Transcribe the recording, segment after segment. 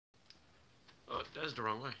That's the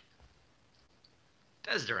wrong way.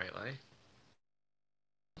 That's the right way.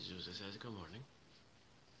 Jesus says good morning.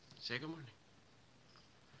 Say good morning.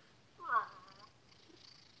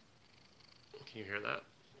 Can you hear that?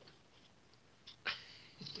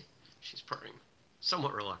 She's purring.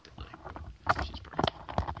 Somewhat reluctantly. She's purring.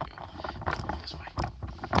 This way.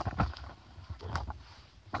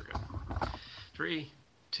 We're good. 3,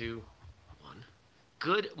 2, 1.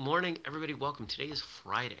 Good morning, everybody. Welcome. Today is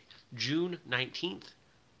Friday, June 19th,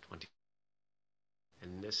 20.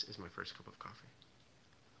 And this is my first cup of coffee.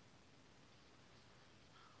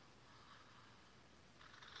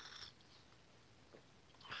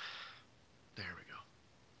 There we go.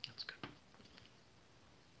 That's good.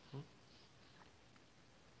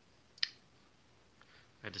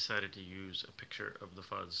 I decided to use a picture of the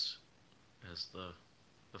fuzz as the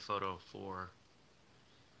photo for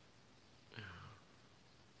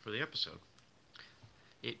the episode.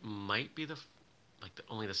 It might be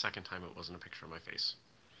only the second time it wasn't a picture of my face.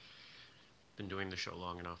 Been doing the show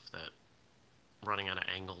long enough that running out of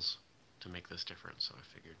angles to make this different, so I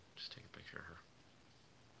figured just take a picture of her.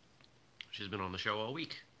 She's been on the show all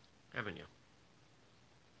week, haven't you?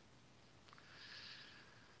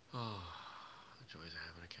 Oh, the joys of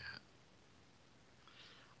having a cat.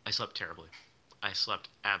 I slept terribly. I slept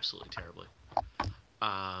absolutely terribly.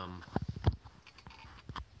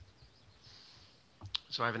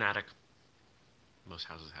 So I have an attic. Most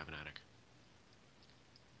houses have an attic.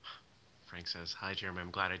 Frank says, "Hi, Jeremy.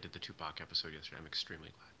 I'm glad I did the Tupac episode yesterday. I'm extremely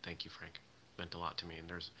glad. Thank you, Frank. It meant a lot to me." And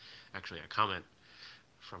there's actually a comment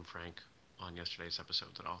from Frank on yesterday's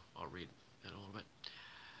episode that I'll read in a little bit.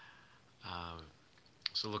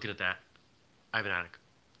 So looking at that, I have an attic.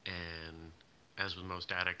 And as with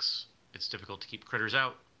most attics, it's difficult to keep critters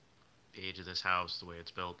out. The age of this house, the way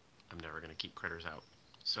it's built, I'm never going to keep critters out.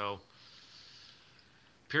 So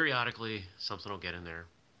periodically, something will get in there.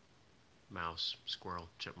 Mouse, squirrel,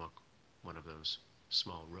 chipmunk, one of those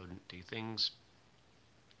small rodent-y things.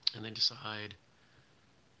 And they decide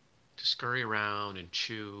to scurry around and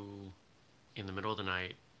chew in the middle of the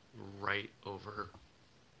night right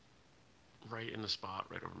in the spot,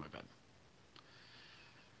 right over my bed.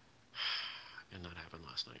 And that happened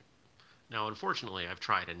last night. Now, unfortunately, I've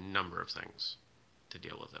tried a number of things to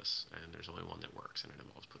deal with this, and there's only one that works, and it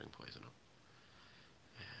involves putting poison up.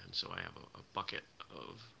 And so I have a bucket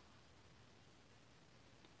of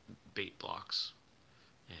bait blocks,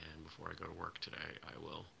 and before I go to work today, I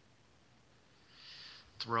will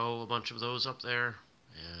throw a bunch of those up there,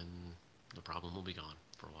 and the problem will be gone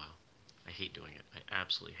for a while. I hate doing it. I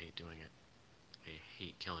absolutely hate doing it. I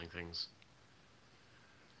hate killing things.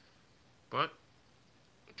 But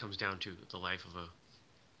it comes down to the life of a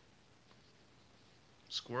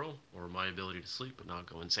squirrel, or my ability to sleep and not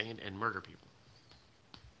go insane and murder people.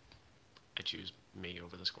 I choose me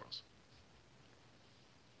over the squirrels.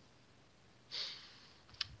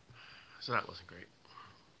 So that wasn't great.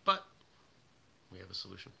 But we have a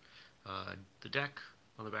solution. The deck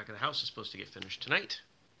on the back of the house is supposed to get finished tonight.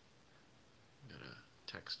 Got a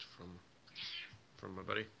text from my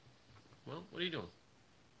buddy. Well, what are you doing?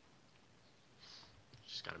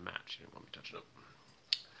 She's got a mat. She didn't want me touching it.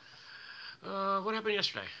 What happened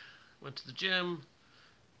yesterday? Went to the gym.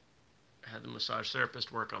 Had the massage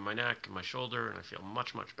therapist work on my neck and my shoulder, and I feel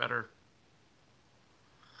much, much better.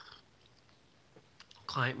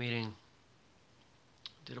 Client meeting.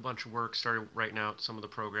 Did a bunch of work. Started writing out some of the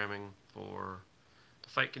programming for the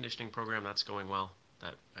fight conditioning program. That's going well.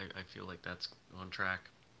 That I feel like that's on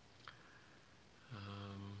track.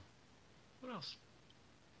 What else?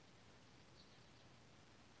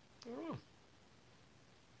 I don't know.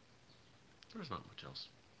 There's not much else.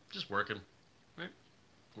 Just working, right?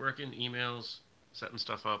 Working, emails, setting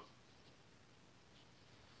stuff up.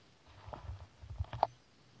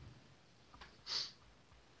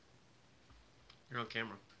 You're on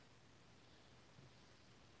camera.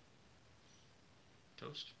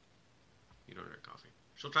 Toast? You don't drink coffee.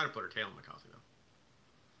 She'll try to put her tail in my coffee, though.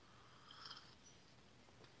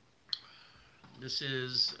 This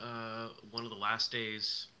is one of the last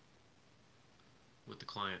days with the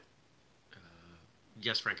client.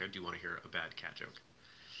 Yes, Frank, I do want to hear a bad cat joke.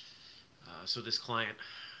 So this client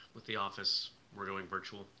with the office, we're going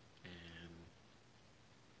virtual, and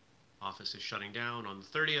office is shutting down on the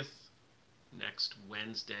 30th. Next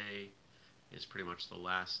Wednesday is pretty much the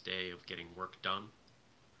last day of getting work done.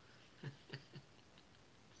 Do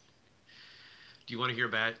you want to hear a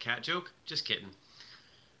bad cat joke? Just kidding.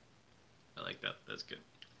 I like that. That's good.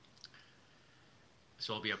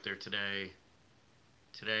 So I'll be up there today,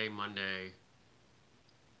 Monday,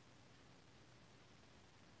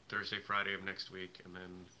 Thursday, Friday of next week, and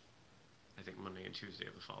then I think Monday and Tuesday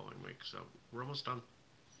of the following week. So we're almost done.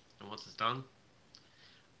 And once it's done,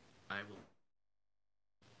 I will.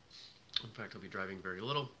 In fact, I'll be driving very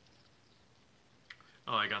little.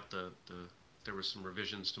 Oh, I got there was some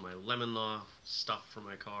revisions to my lemon law stuff for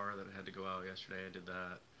my car that had to go out yesterday. I did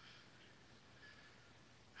that.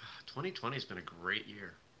 2020 has been a great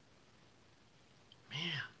year.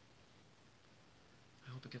 Man,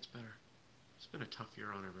 I hope it gets better. It's been a tough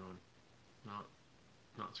year on everyone. Not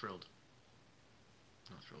thrilled.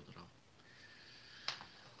 Not thrilled at all.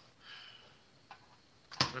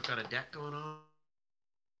 But I've got a deck going on.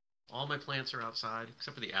 All my plants are outside,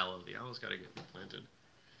 except for the aloe. The aloe's got to get replanted.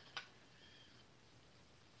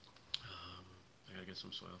 I got to get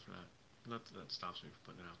some soil for that. Not that that stops me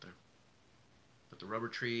from putting it out there. But the rubber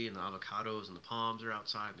tree and the avocados and the palms are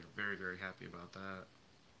outside. They're very, very happy about that.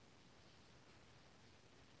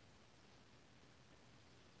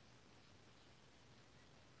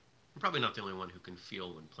 I'm probably not the only one who can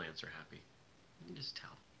feel when plants are happy. You can just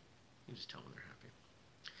tell. You can just tell when they're happy.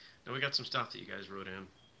 Now we got some stuff that you guys wrote in.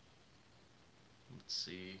 Let's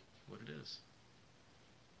see what it is.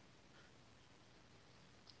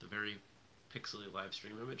 The very pixely live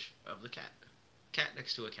stream image of the cat. Cat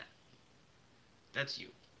next to a cat. That's you.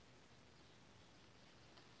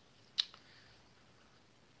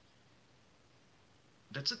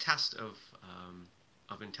 That's a test of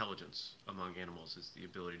intelligence among animals, is the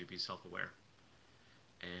ability to be self-aware.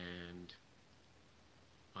 And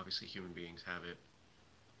obviously human beings have it.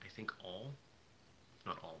 I think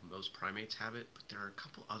not all, most primates have it, but there are a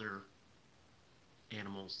couple other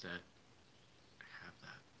animals that have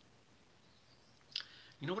that.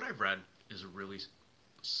 You know what I've read is a really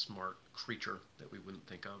smart creature that we wouldn't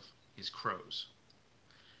think of is crows.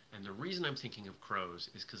 And the reason I'm thinking of crows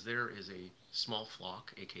is because there is a small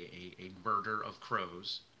flock, aka a murder of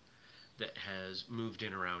crows, that has moved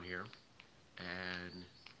in around here. And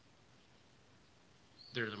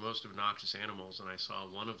they're the most obnoxious animals, and I saw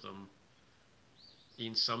one of them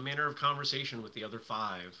in some manner of conversation with the other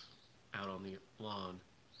 5 out on the lawn.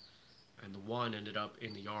 And the one ended up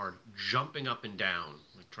in the yard jumping up and down,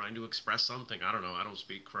 like trying to express something. I don't know, I don't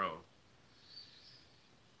speak crow.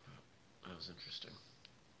 That was interesting.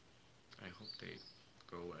 I hope they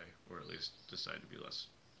go away, or at least decide to be less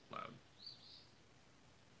loud.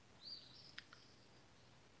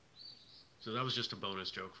 So that was just a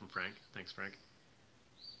bonus joke from Frank. Thanks, Frank.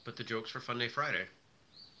 But the joke's for Funday Friday.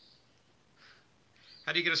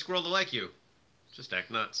 How do you get a squirrel to like you? Just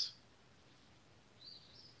act nuts.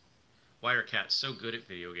 Why are cats so good at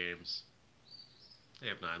video games? They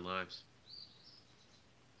have 9 lives.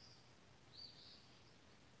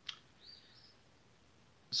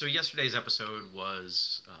 So yesterday's episode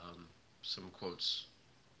was some quotes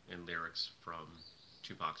and lyrics from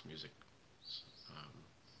Tupac's music.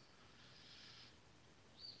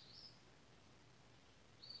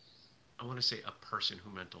 I want to say a person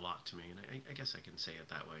who meant a lot to me, and I guess I can say it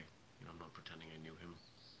that way. You know, I'm not pretending I knew him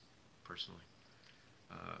personally.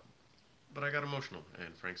 But I got emotional,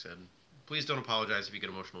 and Frank said, "Please don't apologize if you get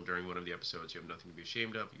emotional during one of the episodes. You have nothing to be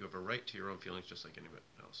ashamed of. You have a right to your own feelings just like anyone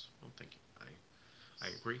else." Well, thank you. I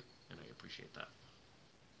agree, and I appreciate that.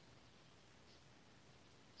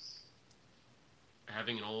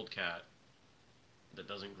 Having an old cat that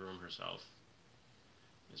doesn't groom herself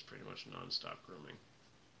is pretty much non-stop grooming.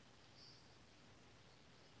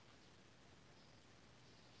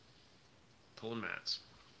 Pulling mats.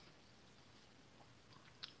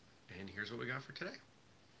 And here's what we got for today.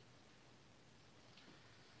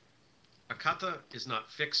 A kata is not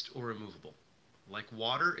fixed or immovable. Like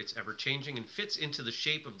water, it's ever-changing and fits into the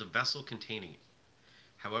shape of the vessel containing it.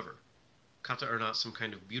 However, kata are not some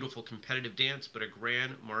kind of beautiful competitive dance, but a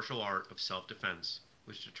grand martial art of self-defense,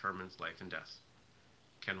 which determines life and death.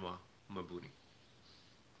 Kenwa Mabuni.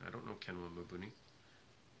 I don't know Kenwa Mabuni,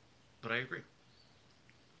 but I agree.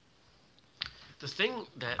 The thing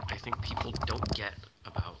that I think people don't get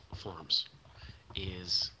about forms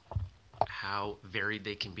is how varied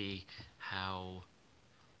they can be, how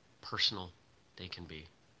personal they can be.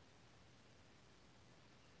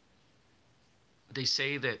 They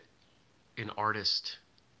say that an artist,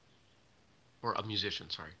 or a musician,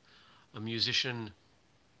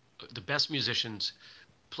 the best musicians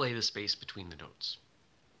play the space between the notes.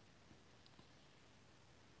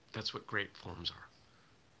 That's what great forms are.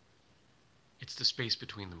 It's the space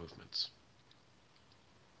between the movements.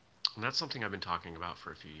 And that's something I've been talking about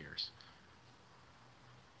for a few years.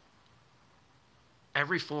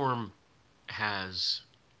 Every form has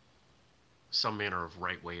some manner of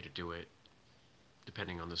right way to do it,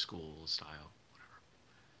 depending on the school, style, whatever.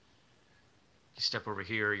 You step over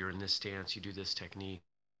here, you're in this stance, you do this technique.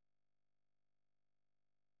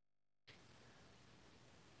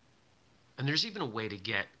 And there's even a way to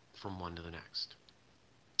get from one to the next.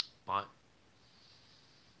 But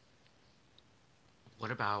what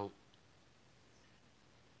about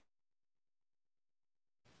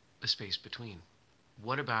the space between?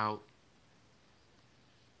 What about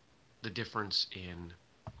the difference in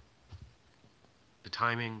the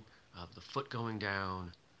timing of the foot going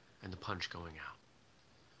down and the punch going out?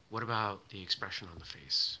 What about the expression on the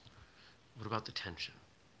face? What about the tension?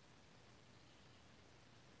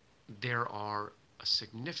 There are a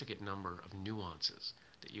significant number of nuances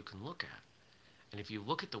that you can look at. And if you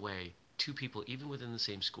look at the way two people, even within the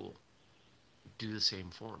same school, do the same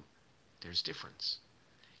form, there's difference.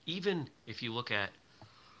 Even if you look at,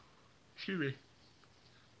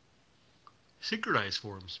 synchronized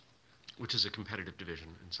forms, which is a competitive division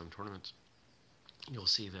in some tournaments, you'll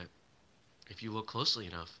see that if you look closely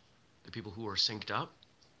enough, the people who are synced up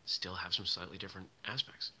still have some slightly different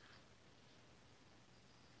aspects.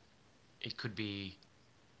 It could be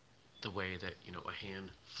the way that, a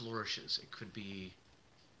hand flourishes. It could be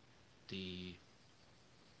the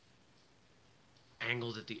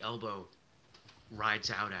angle that the elbow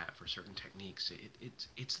rides out at for certain techniques.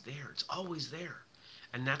 It's there. It's always there.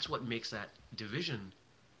 And that's what makes that division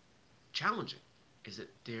challenging, is that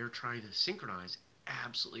they're trying to synchronize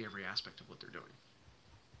absolutely every aspect of what they're doing.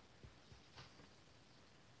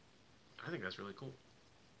 I think that's really cool.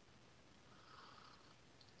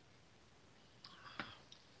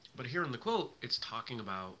 But here in the quote, it's talking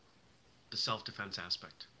about the self-defense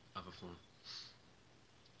aspect of a form.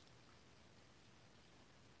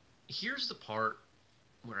 Here's the part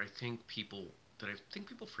where I think people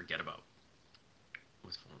forget about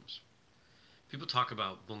with forms. People talk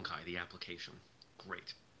about bunkai, the application.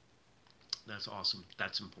 Great. That's awesome.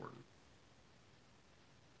 That's important.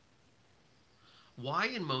 Why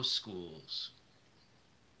in most schools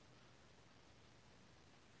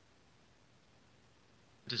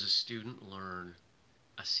does a student learn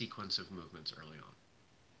a sequence of movements early on?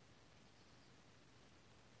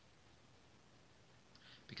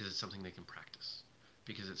 Because it's something they can practice.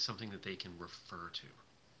 Because it's something that they can refer to.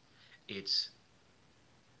 It's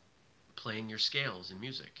playing your scales in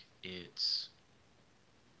music. It's...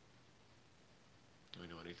 Do I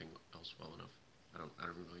know anything else well enough? I don't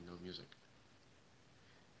really know music.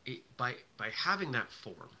 By having that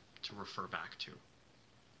form to refer back to,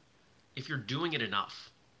 if you're doing it enough,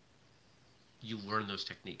 you learn those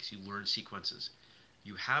techniques, you learn sequences.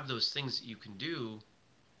 You have those things that you can do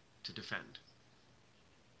to defend.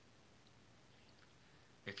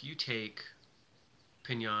 If you take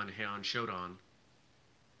Pinyon, Heian, Shodan,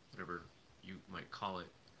 whatever you might call it,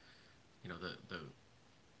 the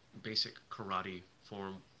basic karate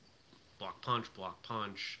form, block,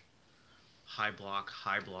 punch, high block,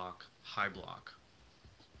 high block, high block.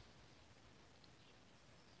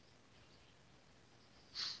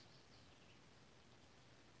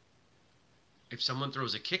 If someone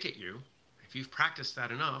throws a kick at you, if you've practiced that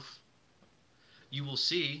enough, you will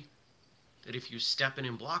see that if you step in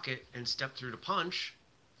and block it and step through to punch,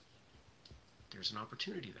 there's an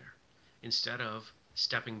opportunity there, instead of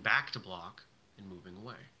stepping back to block and moving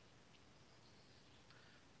away.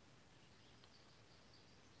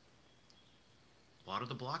 A lot of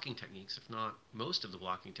the blocking techniques, if not most of the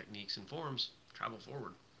blocking techniques and forms, travel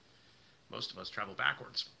forward. Most of us travel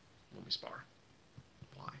backwards when we spar.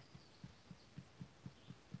 Why?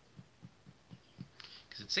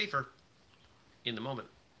 Because it's safer in the moment,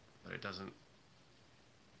 but it doesn't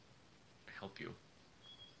help you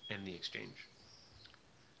in the exchange.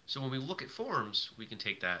 So when we look at forms, we can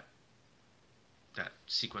take that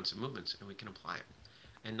sequence of movements and we can apply it.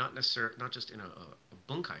 And not just in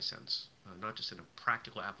a bunkai sense, not just in a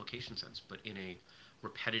practical application sense, but in a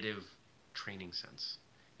repetitive training sense.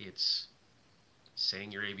 It's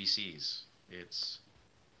saying your ABCs. It's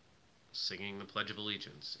singing the Pledge of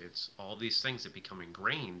Allegiance. It's all these things that become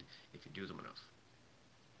ingrained if you do them enough.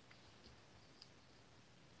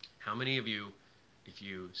 How many of you, if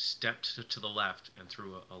you stepped to the left and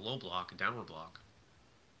threw a low block, a downward block,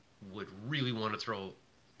 would really want to throw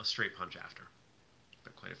a straight punch after?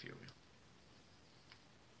 But quite a few of you.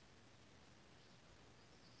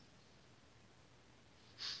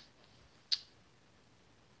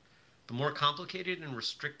 The more complicated and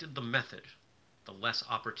restricted the method, the less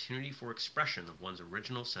opportunity for expression of one's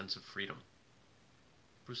original sense of freedom.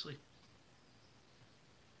 Bruce Lee.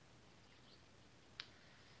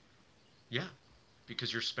 Yeah,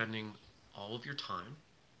 because you're spending all of your time.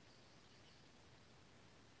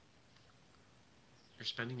 You're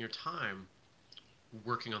spending your time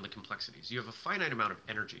working on the complexities. You have a finite amount of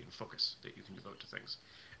energy and focus that you can devote to things.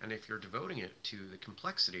 And if you're devoting it to the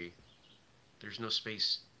complexity, there's no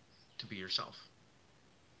space to be yourself.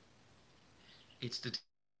 It's the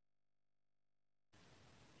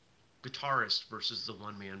guitarist versus the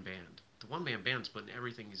one-man band. The one-man band's putting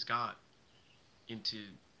everything he's got into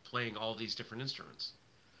playing all these different instruments.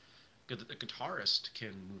 The guitarist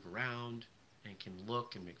can move around and can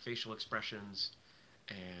look and make facial expressions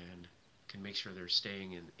and can make sure they're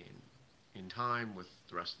staying in time with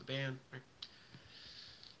the rest of the band. Right?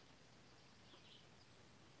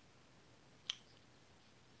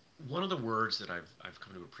 One of the words that I've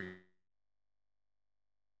come to appreciate,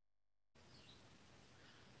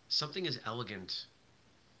 something is elegant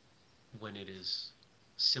when it is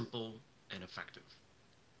simple and effective.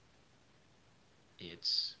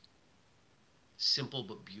 It's simple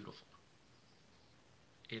but beautiful.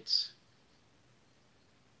 It's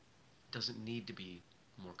doesn't need to be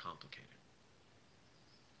more complicated.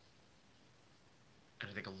 And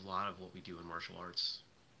I think a lot of what we do in martial arts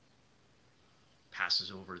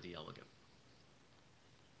passes over the elegant.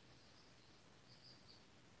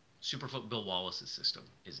 Superfoot Bill Wallace's system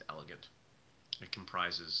is elegant. It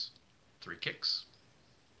comprises 3 kicks.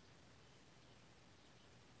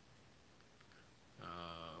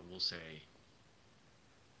 We'll say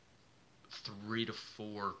 3 to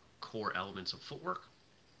 4 core elements of footwork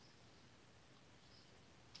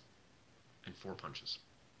and 4 punches.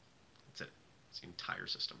 That's it. It's the entire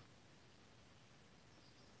system.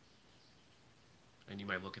 And you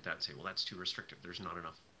might look at that and say, well, that's too restrictive. There's not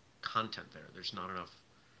enough content there. There's not enough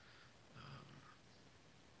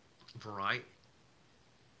variety.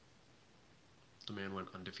 The man went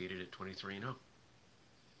undefeated at 23-0.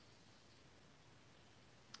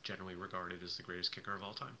 Generally regarded as the greatest kicker of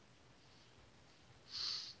all time.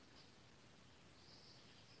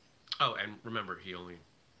 Oh, and remember, he only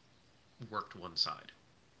worked one side.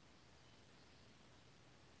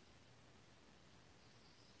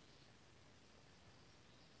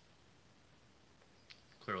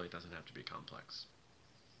 Clearly, it doesn't have to be complex.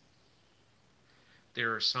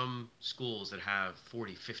 There are some schools that have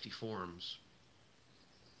 40, 50 forms.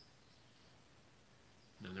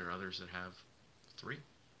 And then there are others that have 3.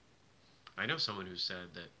 I know someone who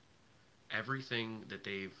said that everything that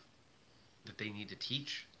they need to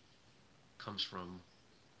teach comes from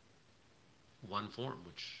one form,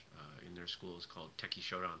 which in their school is called Teki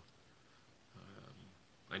Shodan.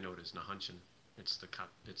 I know it as Nahanshin. It's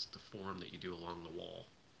the form that you do along the wall.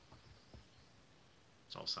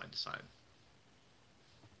 It's all side to side.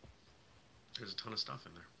 There's a ton of stuff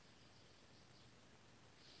in there.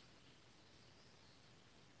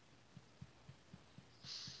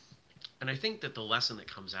 And I think that the lesson that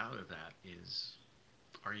comes out of that is,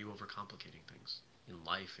 are you overcomplicating things in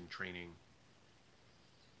life and training?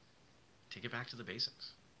 Take it back to the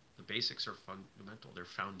basics. The basics are fundamental. They're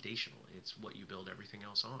foundational. It's what you build everything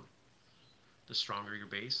else on. The stronger your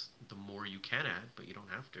base, the more you can add, but you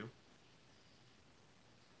don't have to.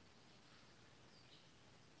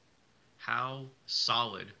 How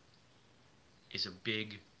solid is a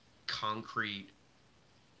big, concrete,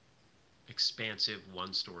 expansive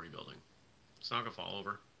one-story building? It's not going to fall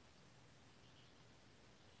over.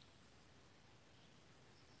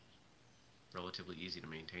 Relatively easy to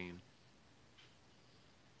maintain.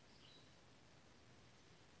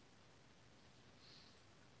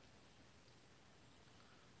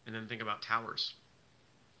 And then think about towers.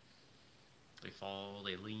 They fall,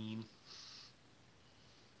 they lean.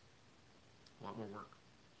 A lot more work.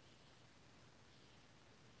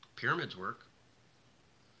 Pyramids work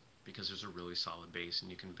because there's a really solid base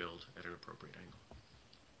and you can build at an appropriate angle.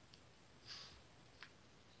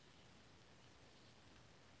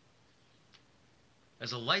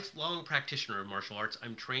 As a lifelong practitioner of martial arts,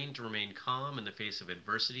 I'm trained to remain calm in the face of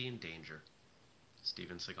adversity and danger.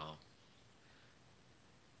 Steven Seagal.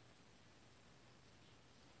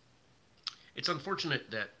 It's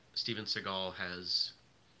unfortunate that Steven Seagal has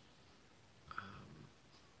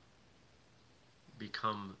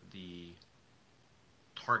become the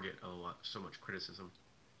target of so much criticism.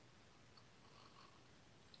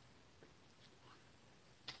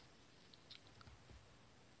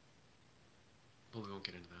 But we won't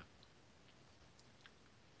get into that.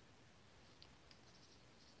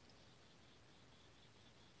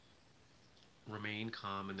 Remain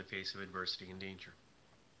calm in the face of adversity and danger.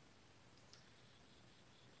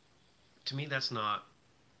 To me, that's not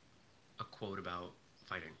a quote about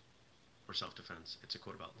fighting or self-defense. It's a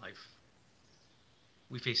quote about life.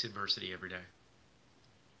 We face adversity every day.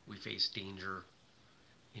 We face danger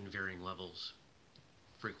in varying levels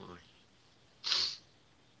frequently. If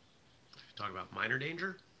you talk about minor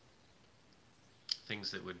danger,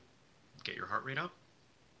 things that would get your heart rate up,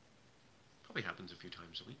 probably happens a few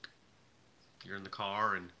times a week. You're in the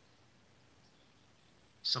car and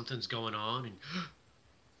something's going on and you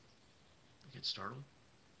get startled.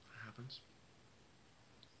 That happens.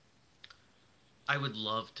 I would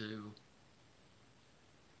love to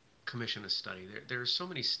commission a study. There are so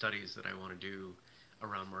many studies that I want to do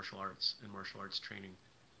around martial arts and martial arts training.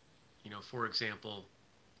 For example,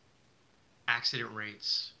 accident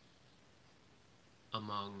rates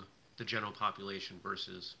among the general population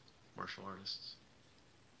versus martial artists,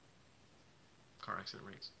 car accident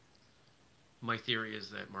rates. My theory is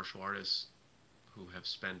that martial artists who have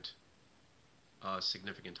spent a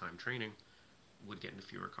significant time training would get into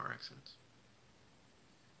fewer car accidents.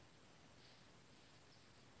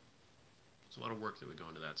 There's a lot of work that would go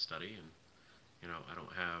into that study, and I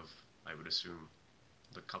don't have, I would assume,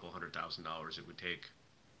 the couple $100,000 it would take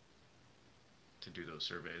to do those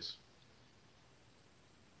surveys.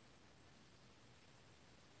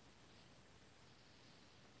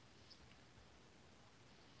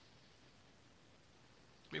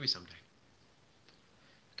 Maybe someday.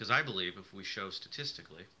 Because I believe if we show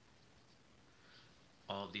statistically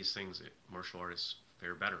all of these things that martial artists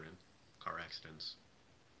fare better in, car accidents,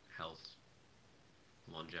 health,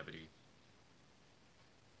 longevity,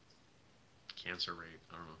 cancer rate,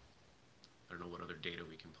 I don't know what other data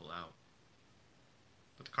we can pull out.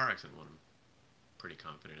 But the car accident one I'm pretty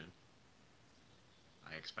confident in.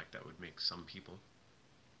 I expect that would make some people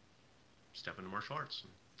step into martial arts,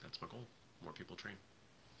 and that's my goal. More people train.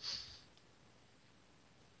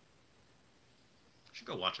 I should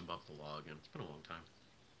go watch Above the Law again. It's been a long time.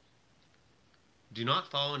 Do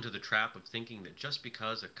not fall into the trap of thinking that just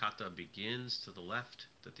because a kata begins to the left,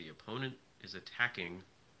 that the opponent is attacking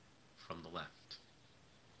from the left.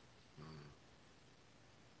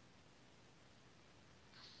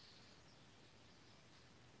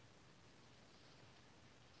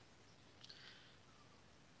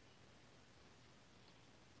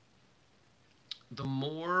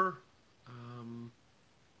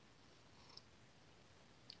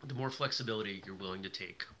 The more flexibility you're willing to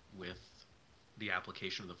take with the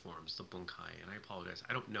application of the forms, the bunkai, and I apologize,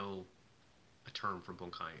 I don't know a term for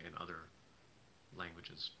bunkai in other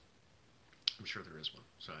languages. I'm sure there is one.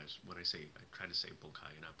 So when I try to say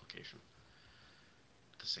bunkai in application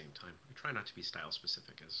at the same time. I try not to be style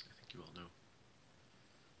specific, as I think you all know.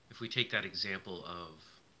 If we take that example of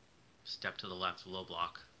step to the left, low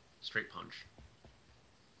block, straight punch.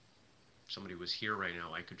 If somebody was here right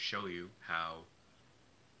now, I could show you how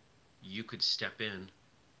you could step in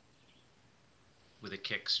with a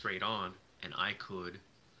kick straight on, and I could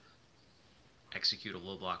execute a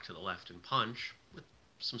low block to the left and punch with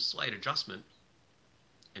some slight adjustment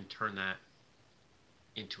and turn that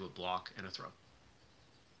into a block and a throw.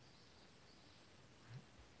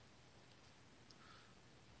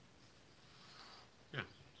 Yeah.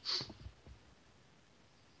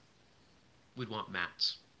 We'd want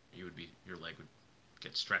mats. Your leg would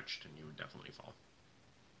get stretched and you would definitely fall.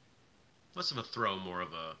 Less of a throw, more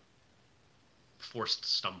of a forced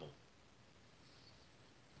stumble.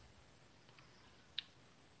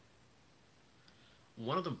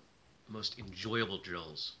 One of the most enjoyable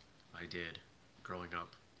drills I did growing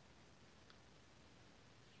up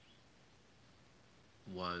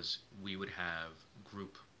was we would have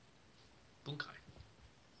group bunkai.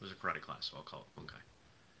 It was a karate class, so I'll call it bunkai.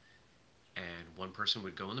 And one person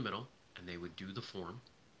would go in the middle, and they would do the form,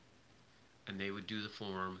 and they would do the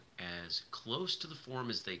form as close to the form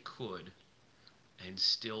as they could and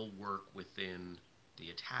still work within the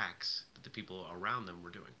attacks that the people around them were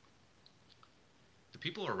doing. The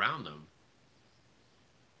people around them,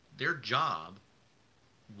 their job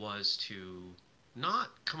was to not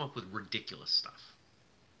come up with ridiculous stuff,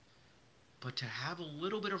 but to have a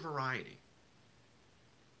little bit of variety.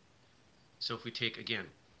 So if we take, again,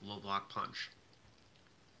 low block punch,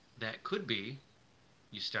 that could be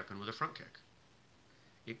you step in with a front kick.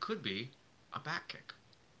 It could be a back kick.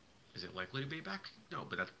 Is it likely to be a back kick? No,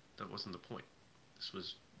 but that wasn't the point. This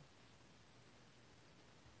was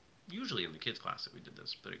usually in the kids class that we did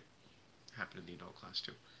this, but it happened in the adult class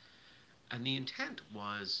too. And the intent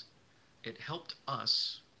was it helped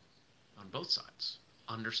us on both sides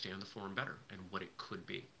understand the form better and what it could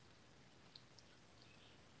be.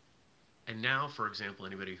 And now, for example,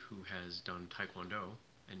 anybody who has done Taekwondo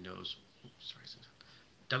and knows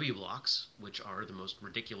W blocks, which are the most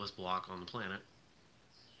ridiculous block on the planet,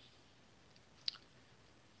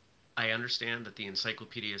 I understand that the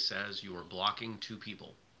encyclopedia says you are blocking two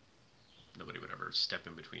people. Nobody would ever step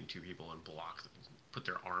in between two people and block them, put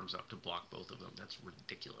their arms up to block both of them. That's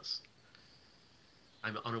ridiculous.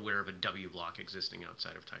 I'm unaware of a W block existing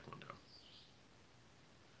outside of Taekwondo.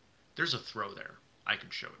 There's a throw there. I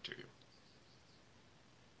could show it to you.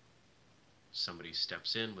 Somebody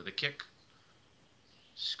steps in with a kick,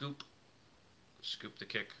 scoop, scoop the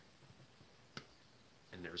kick,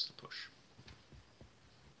 and there's the push.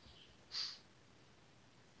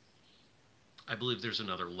 I believe there's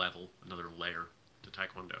another level, another layer to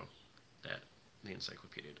Taekwondo that the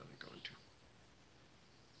encyclopedia doesn't go into.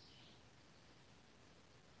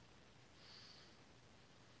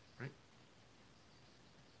 Right?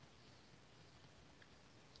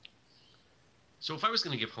 So if I was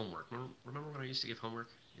going to give homework, remember when I used to give homework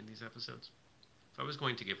in these episodes? If I was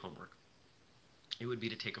going to give homework, it would be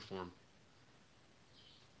to take a form.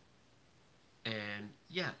 And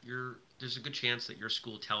yeah, there's a good chance that your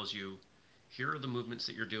school tells you, here are the movements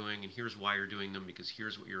that you're doing, and here's why you're doing them, because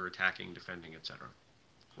here's what you're attacking, defending, etc.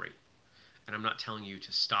 Great. And I'm not telling you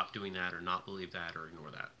to stop doing that or not believe that or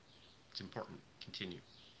ignore that. It's important. Continue.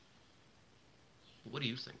 But what do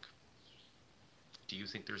you think? Do you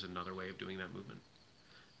think there's another way of doing that movement?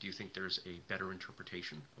 Do you think there's a better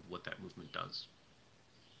interpretation of what that movement does?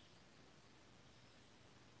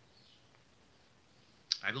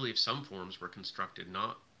 I believe some forms were constructed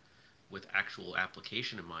not with actual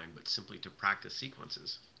application in mind, but simply to practice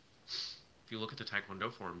sequences. If you look at the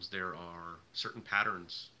Taekwondo forms, there are certain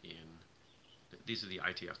patterns these are the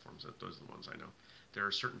ITF forms, those are the ones I know. There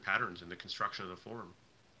are certain patterns in the construction of the form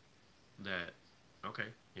that, okay,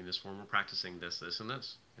 in this form we're practicing this, this, and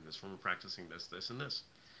this. In this form we're practicing this, this, and this.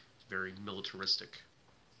 It's very militaristic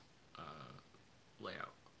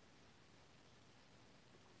layout.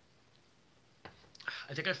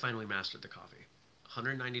 I think I finally mastered the coffee.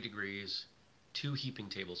 190 degrees, 2 heaping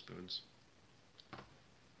tablespoons,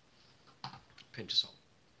 pinch of salt,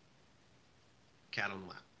 cat on the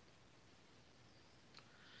lap.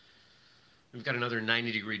 We've got another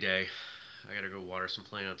 90-degree day. I gotta go water some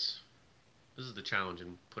plants. This is the challenge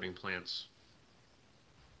in putting plants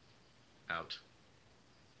out.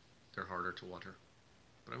 They're harder to water,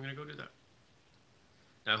 but I'm gonna go do that.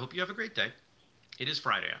 Now I hope you have a great day. It is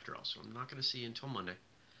Friday after all, so I'm not gonna see you until Monday.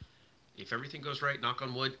 If everything goes right, knock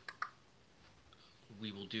on wood,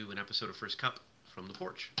 we will do an episode of First Cup from the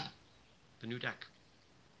porch, the new deck.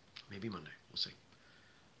 Maybe Monday, we'll see.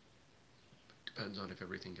 Depends on if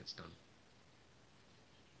everything gets done.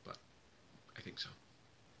 But I think so.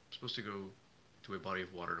 I'm supposed to go to a body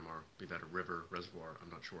of water tomorrow, be that a river, reservoir, I'm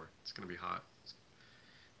not sure. It's going to be hot.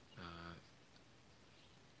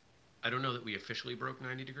 I don't know that we officially broke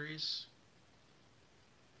 90 degrees.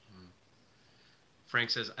 Frank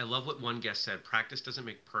says, I love what one guest said, practice doesn't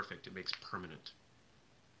make perfect, it makes permanent.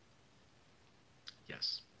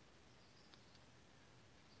 Yes.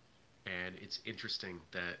 And it's interesting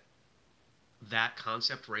that that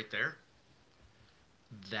concept right there,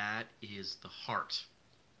 that is the heart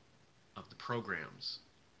of the programs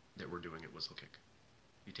that we're doing at Whistlekick.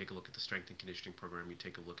 You take a look at the strength and conditioning program, you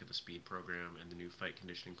take a look at the speed program and the new fight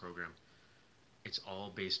conditioning program. It's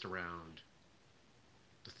all based around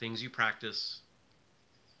the things you practice,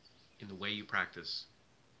 in the way you practice,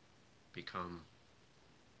 become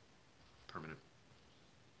permanent,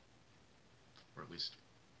 or at least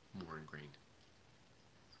more ingrained.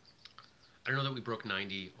 I don't know that we broke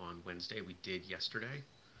 90 on Wednesday. We did yesterday.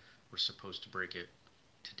 We're supposed to break it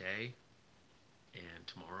today and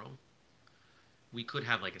tomorrow. We could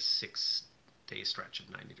have like a 6-day stretch of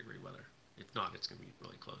 90-degree weather. If not, it's going to be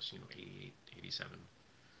really close, 88, 87.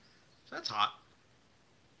 So that's hot.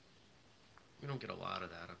 We don't get a lot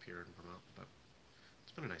of that up here in Vermont, but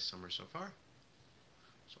it's been a nice summer so far.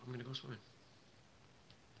 So I'm going to go swimming.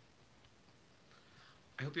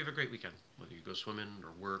 I hope you have a great weekend, whether you go swimming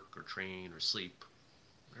or work or train or sleep,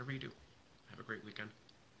 whatever you do. Have a great weekend,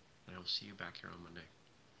 and I will see you back here on Monday.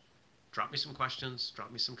 Drop me some questions,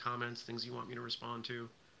 drop me some comments, things you want me to respond to,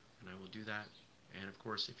 and I will do that. And of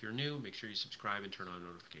course, if you're new, make sure you subscribe and turn on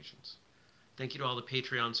notifications. Thank you to all the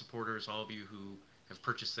Patreon supporters, all of you who have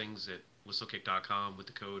purchased things at whistlekick.com with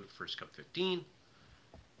the code FIRSTCUP15. It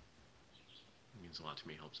means a lot to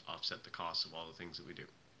me. It helps offset the costs of all the things that we do.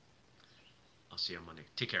 I'll see you on Monday.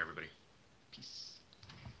 Take care, everybody. Peace.